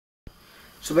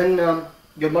So when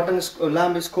your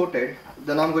lamb is coated,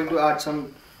 then I'm going to add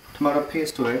some tomato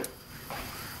paste to it,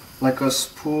 like a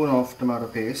spoon of tomato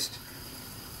paste.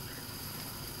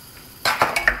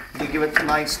 To give it a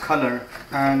nice color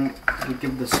and to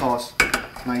give the sauce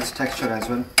nice texture as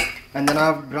well. And then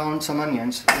I've browned some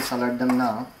onions, which I'll add them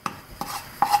now.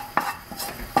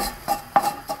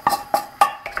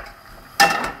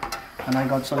 And I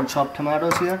got some chopped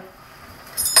tomatoes here.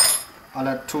 I'll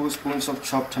add 2 spoons of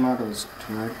chopped tomatoes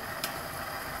to it.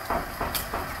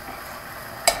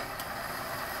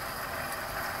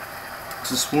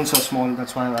 So spoons are small,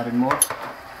 that's why I've added more.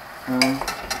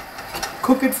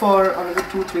 Cook it for another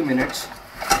 2-3 minutes,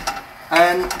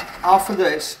 and after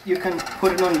this you can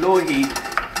put it on low heat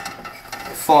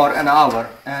for an hour,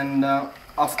 and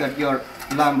after that your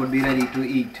lamb would be ready to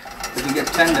eat. It will get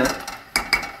tender.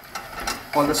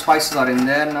 All the spices are in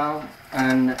there now,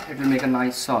 and it will make a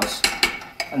nice sauce.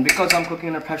 And because I'm cooking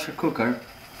in a pressure cooker,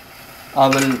 I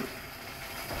will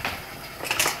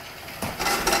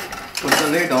put the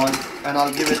lid on and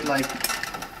I'll give it like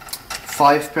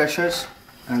 5 pressures,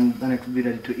 and then it will be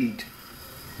ready to eat.